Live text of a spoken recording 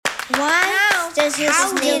Why does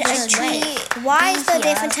this need a tree? Why is there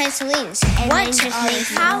different types of leaves? What just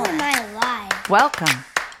makes how am I alive? Welcome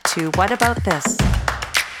to What About This?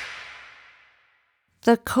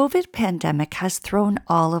 The COVID pandemic has thrown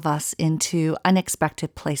all of us into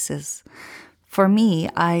unexpected places. For me,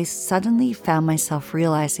 I suddenly found myself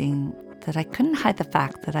realizing that I couldn't hide the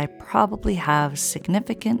fact that I probably have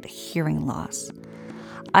significant hearing loss.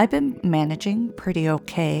 I've been managing pretty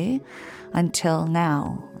okay until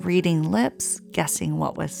now, reading lips, guessing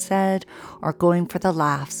what was said, or going for the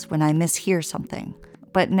laughs when I mishear something.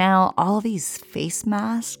 But now all these face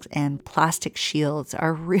masks and plastic shields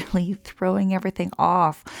are really throwing everything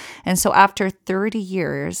off. And so after 30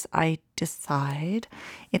 years, I decide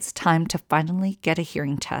it's time to finally get a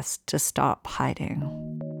hearing test to stop hiding.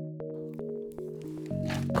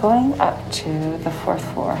 Going up to the fourth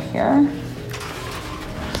floor here.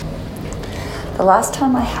 The last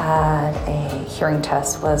time I had a hearing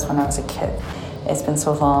test was when I was a kid. It's been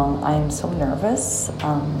so long. I'm so nervous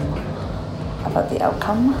about the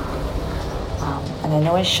outcome. And I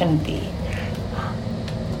know I shouldn't be.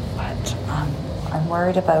 But I'm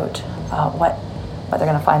worried about what they're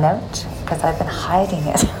going to find out, because I've been hiding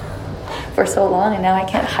it for so long, and now I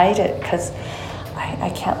can't hide it because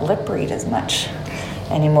I can't lip read as much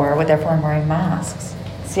anymore with everyone wearing masks.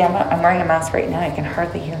 See, I'm wearing a mask right now. You can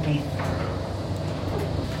hardly hear me.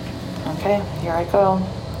 Okay, here I go.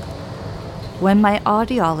 When my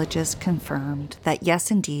audiologist confirmed that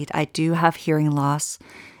yes, indeed, I do have hearing loss,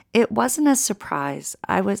 it wasn't a surprise.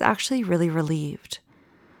 I was actually really relieved.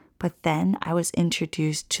 But then I was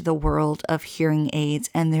introduced to the world of hearing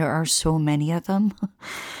aids, and there are so many of them.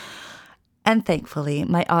 And thankfully,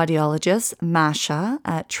 my audiologist, Mahsa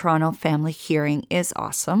at Toronto Family Hearing, is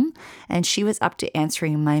awesome, and she was up to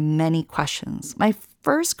answering my many questions. My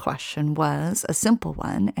first question was a simple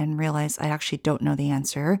one, and realized I actually don't know the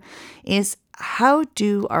answer, is how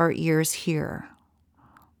do our ears hear?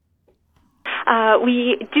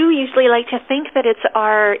 We do usually like to think that it's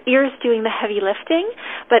our ears doing the heavy lifting,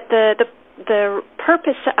 but the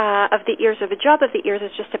purpose of the ears, or the job of the ears,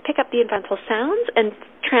 is just to pick up the environmental sounds and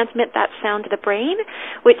transmit that sound to the brain,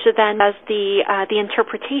 which then does the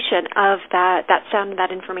interpretation of that sound and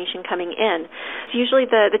that information coming in. So usually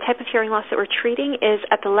the type of hearing loss that we're treating is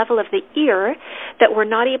at the level of the ear, that we're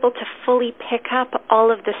not able to fully pick up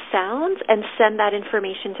all of the sounds and send that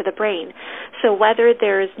information to the brain. So whether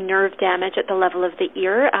there's nerve damage at the level of the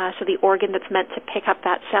ear, so the organ that's meant to pick up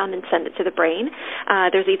that sound and send it to the brain,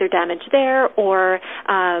 there's either damage there, or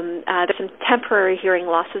there's some temporary hearing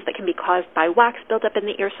losses that can be caused by wax buildup in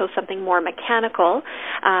the ear, so something more mechanical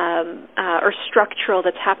or structural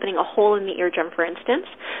that's happening, a hole in the eardrum, for instance.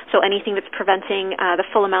 So anything that's preventing the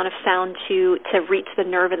full amount of sound to reach the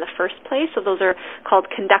nerve in the first place. So those are called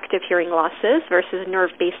conductive hearing losses versus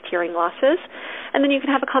nerve-based hearing losses. And then you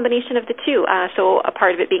can have a combination of the two. So a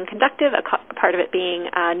part of it being conductive, a part of it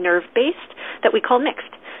being nerve-based, that we call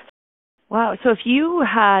mixed. Wow. So if you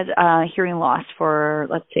had hearing loss for,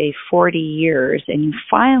 let's say, 40 years, and you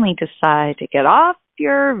finally decide to get off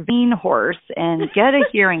your vain horse and get a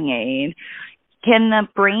hearing aid, can the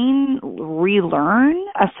brain relearn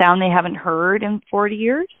a sound they haven't heard in 40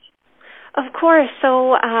 years? Of course.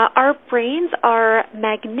 So our brains are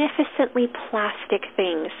magnificently plastic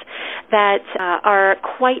things that are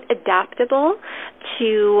quite adaptable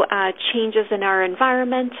to changes in our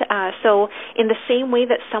environment. So in the same way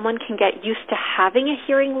that someone can get used to having a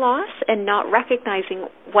hearing loss and not recognizing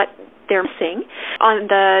what they're missing, on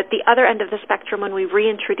the other end of the spectrum, when we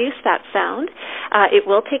reintroduce that sound, it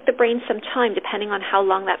will take the brain some time, depending on how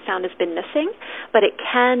long that sound has been missing, but it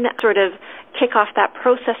can sort of kick off that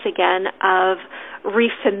process again of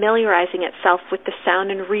refamiliarizing itself with the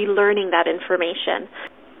sound and relearning that information.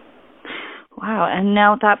 Wow. And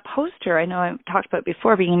now that poster, I know I've talked about it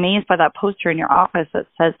before, being amazed by that poster in your office that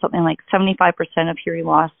says something like 75% of hearing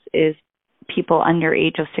loss is people under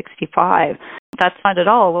age of 65. That's not at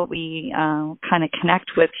all what we kind of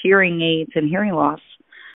connect with hearing aids and hearing loss.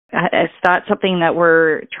 Is that something that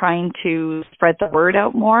we're trying to spread the word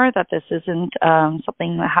out more, that this isn't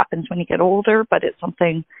something that happens when you get older, but it's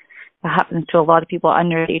something that happens to a lot of people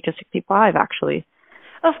under the age of 65, actually?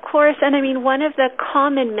 Of course, and I mean, one of the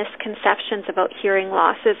common misconceptions about hearing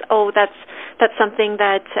loss is, that's something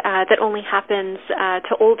that only happens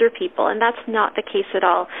to older people, and that's not the case at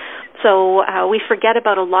all. So we forget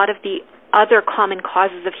about a lot of the other common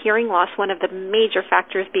causes of hearing loss, one of the major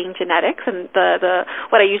factors being genetics, and the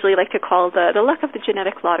what I usually like to call the luck of the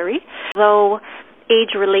genetic lottery. Though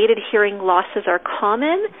age-related hearing losses are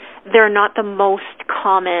common, they're not the most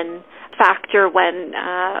common factor when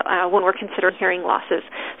we're considering hearing losses.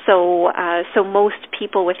 So most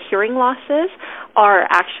people with hearing losses are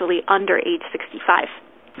actually under age 65.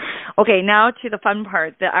 Okay, now to the fun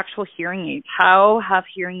part, the actual hearing aids. How have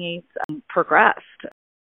hearing aids progressed?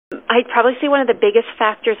 I'd probably say one of the biggest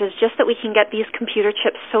factors is just that we can get these computer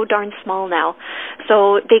chips so darn small now.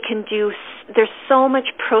 So there's so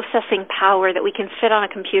much processing power that we can fit on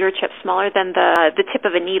a computer chip smaller than the tip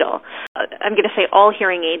of a needle. I'm going to say all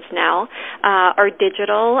hearing aids now are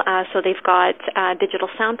digital, so they've got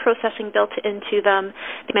digital sound processing built into them.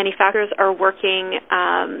 The manufacturers are working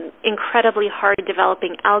incredibly hard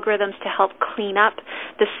developing algorithms to help clean up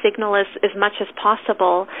the signal as much as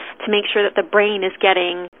possible to make sure that the brain is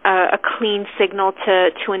getting a clean signal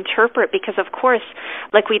to interpret, because of course,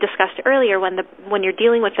 like we discussed earlier, when you're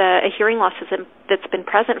dealing with a hearing loss that's been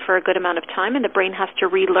present for a good amount of time and the brain has to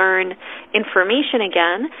relearn information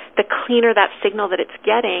again, the cleaner that signal that it's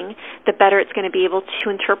getting, the better it's going to be able to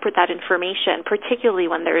interpret that information, particularly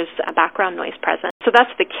when there's a background noise present. So that's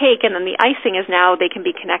the cake, and then the icing is now they can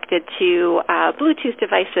be connected to Bluetooth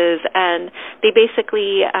devices, and they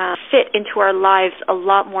basically fit into our lives a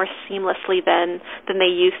lot more seamlessly than they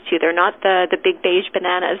used to. They're not the big beige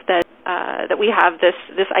bananas that we have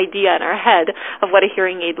this idea in our head of what a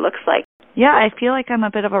hearing aid looks like. Yeah, I feel like I'm a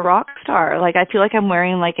bit of a rock star. Like, I feel like I'm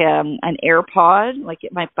wearing like an AirPod, like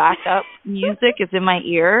my backup music is in my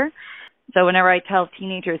ear. So whenever I tell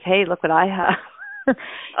teenagers, hey, look what I have.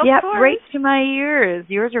 Yeah, right to my ears.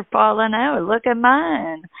 Yours are falling out. Look at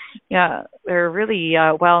mine. Yeah, they're really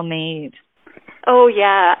well made. Oh,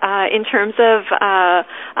 yeah. In terms of,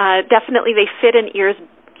 definitely they fit in ears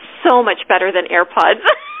so much better than AirPods.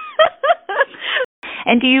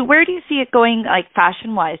 And where do you see it going, like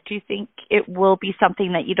fashion-wise? Do you think it will be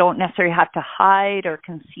something that you don't necessarily have to hide or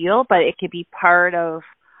conceal, but it could be part of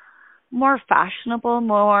more fashionable,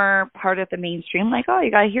 more part of the mainstream? Like, oh, you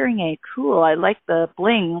got a hearing aid. Cool. I like the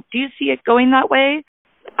bling. Do you see it going that way?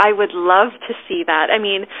 I would love to see that. I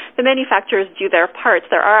mean, the manufacturers do their parts.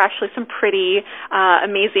 There are actually some pretty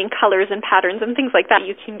amazing colors and patterns and things like that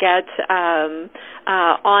you can get on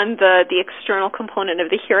the external component of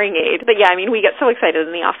the hearing aid. But yeah, I mean, we get so excited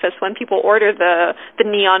in the office when people order the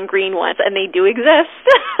neon green ones, and they do exist.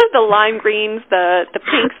 The lime greens, the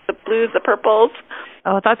pinks, the blues, the purples.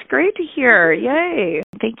 Oh, that's great to hear. Yay.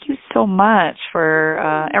 Thank you so much for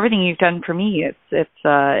everything you've done for me.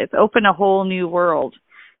 It's opened a whole new world.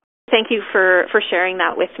 Thank you for sharing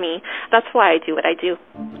that with me. That's why I do what I do.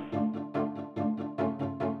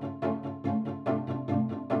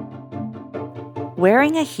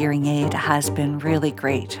 Wearing a hearing aid has been really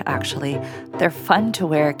great, actually. They're fun to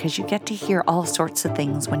wear because you get to hear all sorts of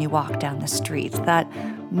things when you walk down the street that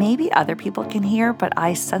maybe other people can hear, but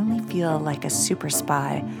I suddenly feel like a super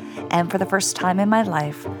spy. And for the first time in my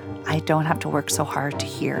life, I don't have to work so hard to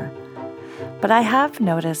hear. But I have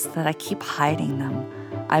noticed that I keep hiding them.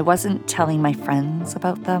 I wasn't telling my friends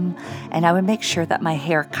about them, and I would make sure that my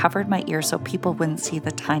hair covered my ears so people wouldn't see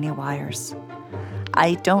the tiny wires.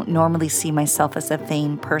 I don't normally see myself as a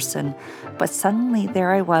vain person, but suddenly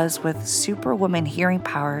there I was with superwoman hearing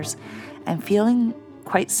powers and feeling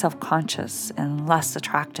quite self-conscious and less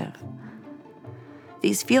attractive.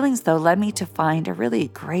 These feelings, though, led me to find a really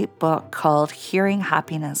great book called Hearing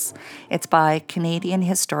Happiness. It's by Canadian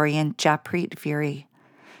historian Jaipreet Virdi.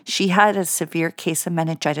 She had a severe case of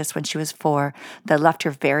meningitis when she was 4 that left her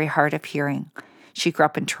very hard of hearing. She grew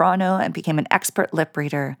up in Toronto and became an expert lip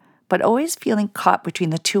reader, but always feeling caught between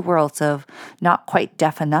the two worlds of not quite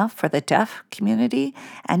deaf enough for the deaf community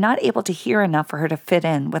and not able to hear enough for her to fit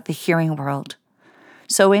in with the hearing world.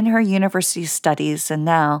 So in her university studies and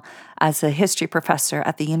now as a history professor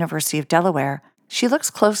at the University of Delaware, she looks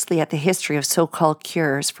closely at the history of so-called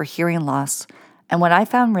cures for hearing loss. And what I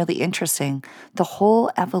found really interesting, the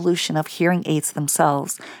whole evolution of hearing aids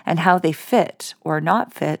themselves and how they fit or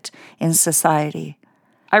not fit in society.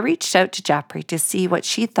 I reached out to Jaipreet to see what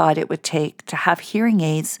she thought it would take to have hearing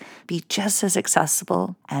aids be just as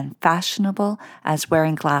accessible and fashionable as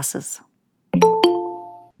wearing glasses.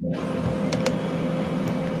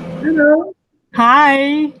 Hello.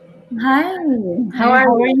 Hi. Hi. How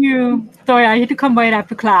are you? Sorry, I had to come right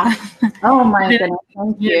after class. Oh my goodness.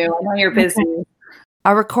 Thank you. I know you're busy.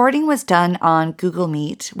 Our recording was done on Google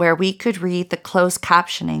Meet, where we could read the closed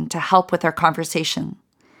captioning to help with our conversation.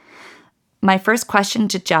 My first question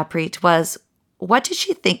to Jaipreet was, what did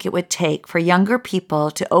she think it would take for younger people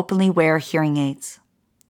to openly wear hearing aids?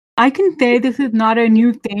 I can say this is not a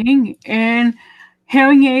new thing, and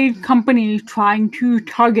hearing aid companies trying to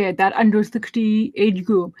target that under 60 age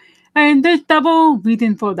group. And there's several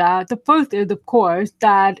reasons for that. The first is, of course,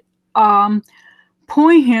 that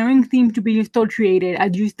poor hearing seems to be associated,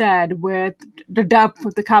 as you said, with the deaf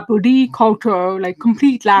with the capital D culture, like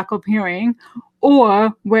complete lack of hearing,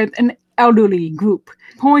 or with an elderly group.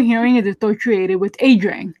 Poor hearing is associated with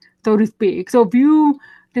aging, so to speak. So if you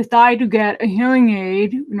decide to get a hearing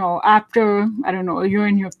aid, after, I don't know, you're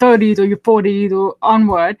in your 30s or your 40s or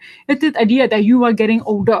onward, it's this idea that you are getting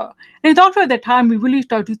older. And it's also at the time we really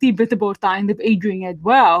start to see visible signs of aging as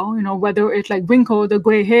well, whether it's like wrinkles or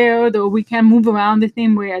gray hair, or we can't move around the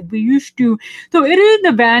same way as we used to. So it is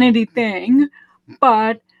a vanity thing,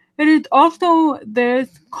 but it is also this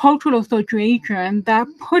cultural association that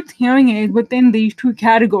puts hearing aids within these two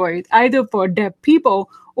categories, either for deaf people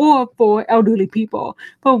or for elderly people.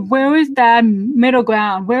 But where is that middle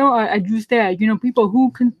ground? Where are, as you said, people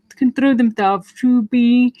who consider themselves to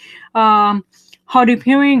be hard of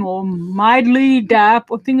hearing or mildly deaf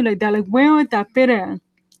or things like that? Like, where is that fit in?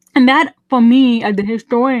 And that, for me, as a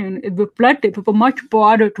historian, is reflective of a much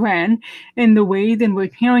broader trend in the ways in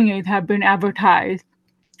which hearing aids have been advertised.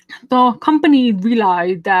 So companies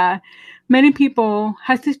realized that many people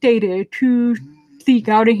hesitated to seek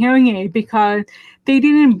out a hearing aid because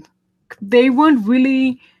they weren't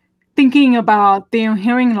really thinking about their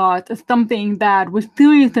hearing loss as something that was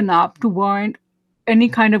serious enough to warrant any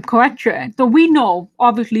kind of correction. So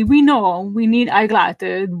obviously we know we need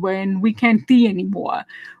eyeglasses when we can't see anymore,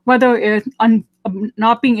 whether it's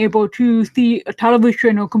not being able to see a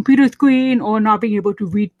television or computer screen or not being able to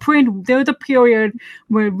read print. There's a period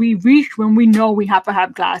where we reach when we know we have to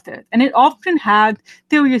have glasses. And it often has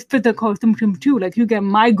serious physical symptoms too, like you get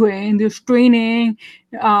migraine, there's straining,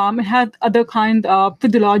 it has other kinds of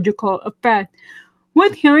physiological effects.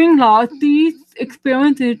 With hearing loss, these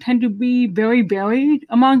experiences tend to be very varied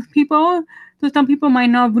amongst people. So some people might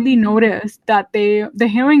not really notice that the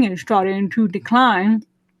hearing is starting to decline.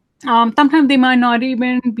 Sometimes they might not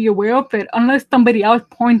even be aware of it unless somebody else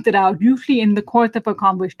points it out, usually in the course of a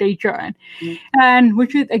conversation. And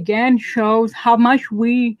which is, again, shows how much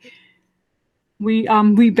we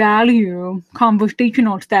value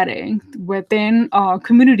conversational settings within our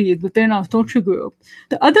communities, within our social group.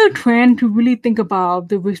 The other trend to really think about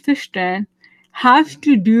the resistance has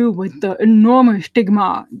to do with the enormous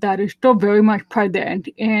stigma that is still very much present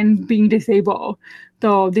in being disabled.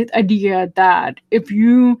 So this idea that if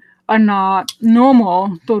you are not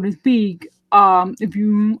normal, so to speak, if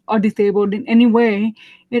you are disabled in any way,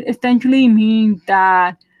 it essentially means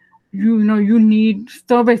that you need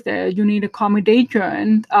services, you need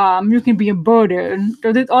accommodations, you can be a burden.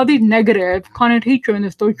 So there's all these negative connotations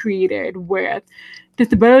associated with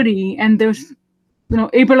disability, and there's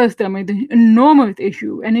ableism is an enormous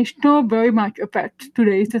issue, and it still very much affects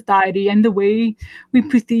today's society and the way we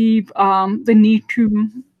perceive the need to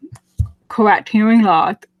correct hearing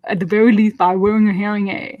loss, at the very least by wearing a hearing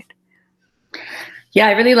aid. Yeah,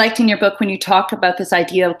 I really liked in your book when you talk about this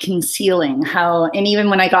idea of concealing how, and even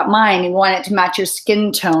when I got mine, you want it to match your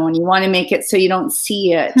skin tone. You want to make it so you don't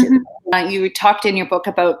see it. Mm-hmm. You talked in your book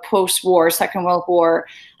about post-war, Second World War,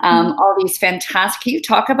 all these fantastic. Can you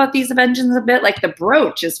talk about these inventions a bit? Like the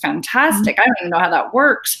brooch is fantastic. I don't even know how that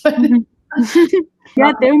works.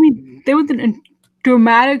 Yeah, there was a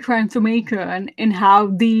dramatic transformation in how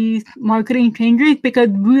these marketing changes, because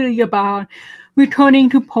really about returning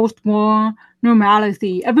to post-war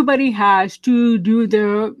normalcy. Everybody has to do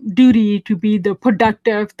their duty to be the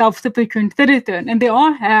productive, self-sufficient citizen, and they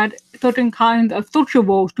all had certain kinds of social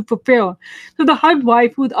roles to fulfill. So the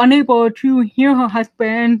housewife who's unable to hear her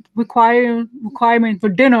husband's requirements for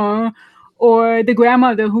dinner, or the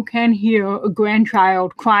grandmother who can't hear a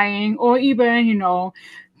grandchild crying, or even,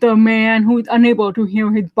 the man who's unable to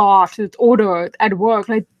hear his boss's orders at work.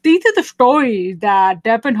 Like, these are the stories that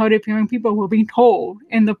deaf and hard of hearing people were being told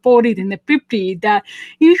in the 40s and the 50s, that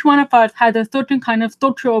each one of us has a certain kind of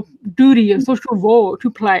social duty, a social role to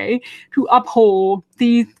play to uphold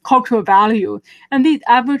these cultural values. And these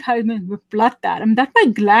advertisements reflect that. And that's why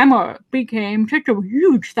glamour became such a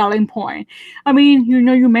huge selling point. I mean,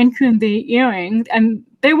 you mentioned the earrings, and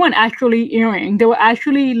they weren't actually earrings. They were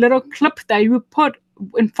actually little clips that you would put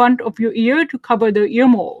in front of your ear to cover the ear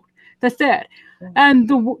mold. That's it. And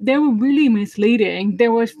they were really misleading.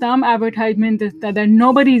 There were some advertisements that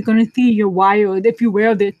nobody's going to see your wires if you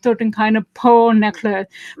wear this certain kind of pearl necklace.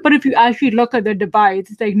 But if you actually look at the device,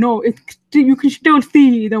 it's like, no, you can still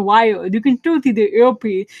see the wires. You can still see the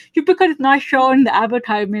earpiece. Just because it's not shown in the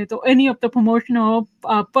advertisements or any of the promotional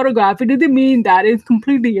photographs, it doesn't mean that it's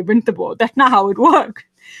completely invincible. That's not how it works.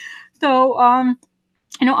 So,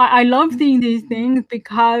 I love seeing these things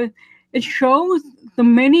because it shows the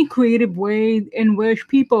many creative ways in which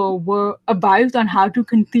people were advised on how to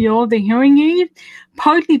conceal the hearing aids,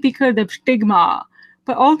 partly because of stigma.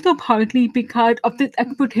 but also partly because of this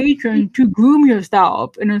expectation to groom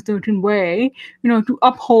yourself in a certain way, to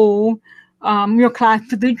uphold your class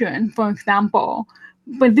position, for example.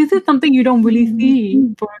 But this is something you don't really see,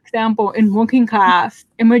 for example, in working class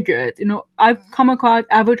images. I've come across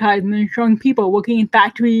advertisements showing people working in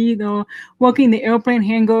factories or working in the airplane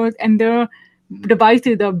hangars, and their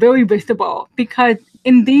devices are very visible because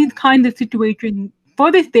in these kinds of situations,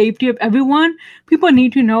 for the safety of everyone, people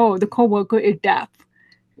need to know the coworker is deaf.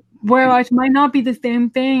 Whereas it might not be the same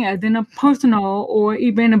thing as in a personal or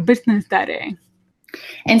even a business setting.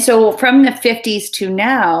 And so from the 50s to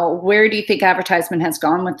now, where do you think advertisement has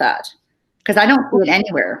gone with that? Because I don't see it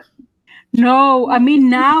anywhere. No, I mean,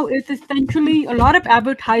 now it's essentially a lot of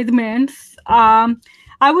advertisements. I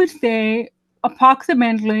would say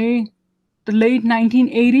approximately the late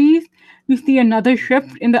 1980s, you see another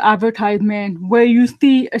shift in the advertisement where you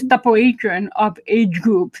see a separation of age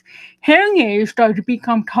groups. Hearing aids start to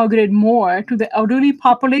become targeted more to the elderly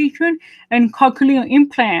population, and cochlear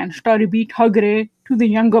implants start to be targeted to the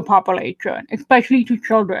younger population, especially to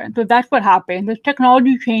children. So that's what happened. The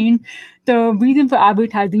technology changed, the reason for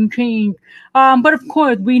advertising changed. But of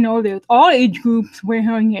course, we know that all age groups wear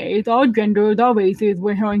hearing aids, all genders, all races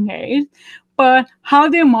wear hearing aids. But how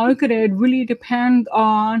they're marketed really depends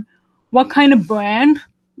on what kind of brand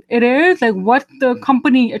it is, like what the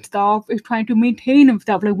company itself is trying to maintain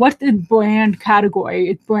itself, like what's its brand category,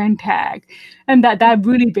 its brand tag, and that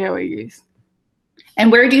really varies.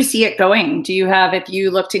 And where do you see it going? Do you have, if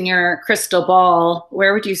you looked in your crystal ball,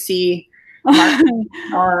 where would you see? I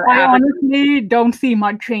honestly don't see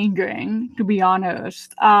much changing, to be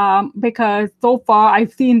honest, because so far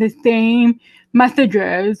I've seen the same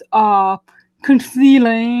messages of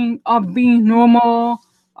concealing, of being normal,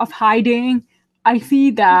 of hiding. I see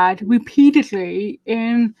that repeatedly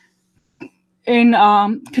in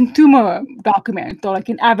consumer documents, or like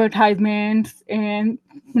in advertisements and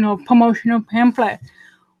promotional pamphlets.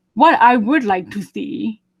 What I would like to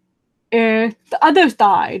see is the other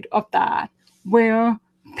side of that, where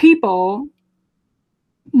people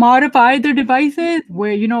modify their devices,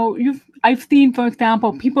 where I've seen, for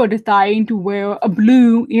example, people deciding to wear a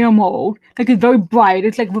blue ear mold, like it's very bright,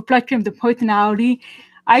 it's like a reflection of the personality.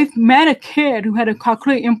 I've met a kid who had a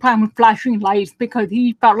cochlear implant with flashing lights because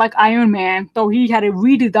he felt like Iron Man, so he had it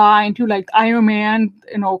redesigned to like Iron Man,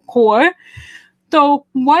 core. So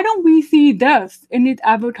why don't we see this in its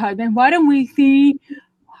advertising? Why don't we see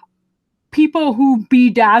people who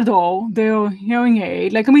bedazzle their hearing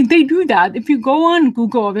aid? Like, I mean, they do that. If you go on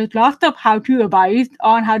Google, there's lots of how-to advice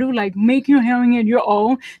on how to like make your hearing aid your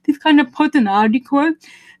own. These kind of personality quirks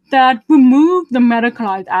that remove the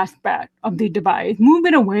medicalized aspect of the device, move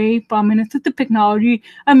it away from an assistive technology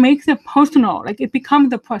and makes it personal. Like it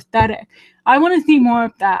becomes a prosthetic. I want to see more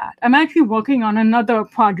of that. I'm actually working on another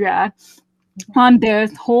project on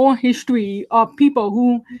this whole history of people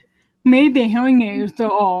who made their hearing aids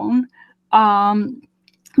their own.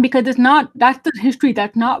 Because that's the history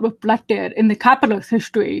that's not reflected in the capitalist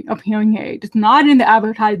history of hearing aids. It's not in the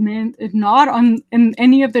advertisement, it's not in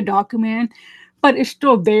any of the documents, but it's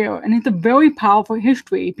still there. And it's a very powerful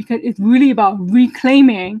history because it's really about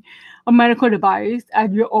reclaiming a medical device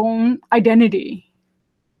as your own identity.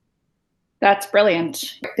 That's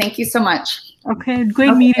brilliant. Thank you so much. Okay,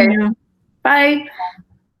 great meeting you. Bye.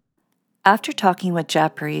 After talking with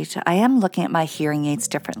Jaipreet, I am looking at my hearing aids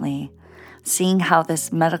differently, seeing how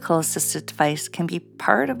this medical assisted device can be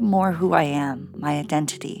part of more who I am, my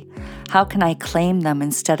identity. How can I claim them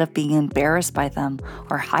instead of being embarrassed by them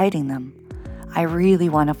or hiding them? I really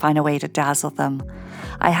want to find a way to dazzle them.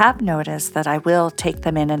 I have noticed that I will take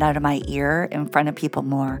them in and out of my ear in front of people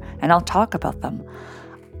more, and I'll talk about them.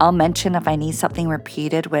 I'll mention if I need something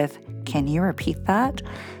repeated with, "Can you repeat that?"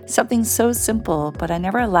 Something so simple, but I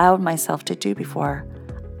never allowed myself to do before.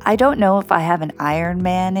 I don't know if I have an Iron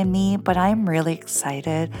Man in me, but I'm really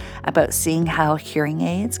excited about seeing how hearing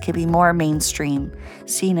aids can be more mainstream,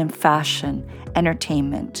 seen in fashion,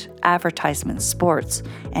 entertainment, advertisements, sports,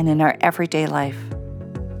 and in our everyday life.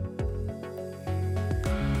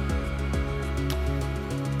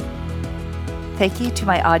 Thank you to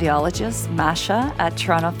my audiologist, Mahsa, at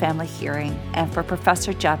Toronto Family Hearing, and for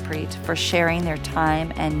Professor Jaipreet for sharing their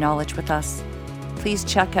time and knowledge with us. Please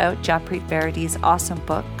check out Jaipreet Virdi's awesome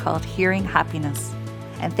book called Hearing Happiness.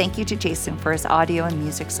 And thank you to Jason for his audio and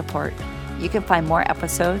music support. You can find more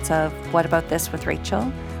episodes of What About This with Rachel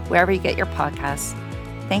wherever you get your podcasts.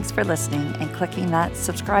 Thanks for listening and clicking that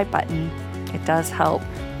subscribe button. It does help.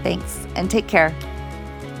 Thanks, and take care.